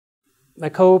My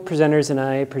co-presenters and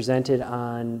I presented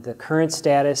on the current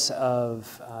status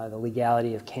of the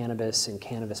legality of cannabis and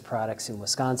cannabis products in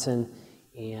Wisconsin,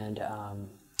 and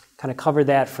kind of covered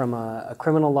that from a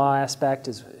criminal law aspect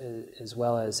as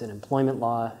well as an employment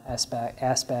law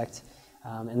aspect,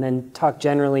 and then talked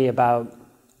generally about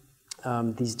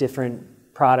these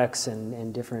different products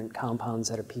and different compounds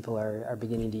that people are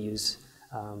beginning to use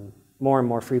more and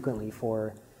more frequently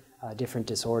for different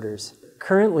disorders.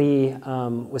 Currently,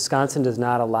 Wisconsin does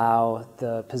not allow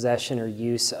the possession or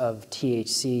use of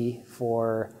THC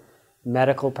for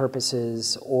medical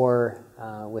purposes, or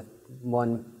with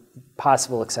one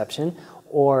possible exception,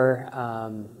 or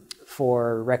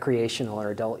for recreational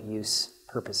or adult use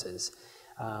purposes.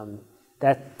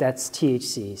 That's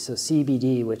THC. So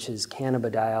CBD, which is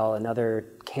cannabidiol,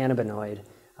 another cannabinoid,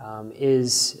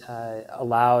 is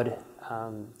allowed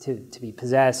to be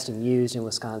possessed and used in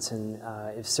Wisconsin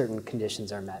if certain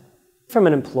conditions are met. From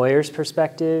an employer's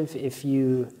perspective, if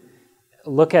you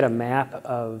look at a map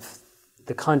of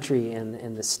the country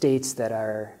and the states that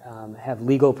have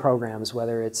legal programs,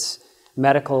 whether it's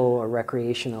medical or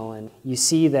recreational, and you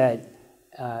see that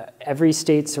every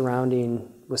state surrounding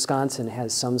Wisconsin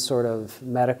has some sort of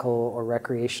medical or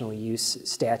recreational use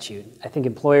statute. I think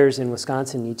employers in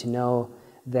Wisconsin need to know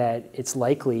that it's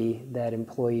likely that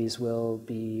employees will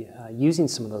be using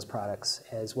some of those products,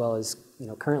 as well as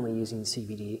currently using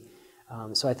CBD.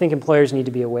 So I think employers need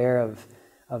to be aware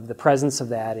of the presence of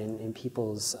that in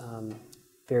people's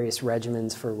various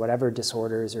regimens for whatever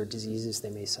disorders or diseases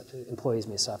employees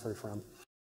may suffer from.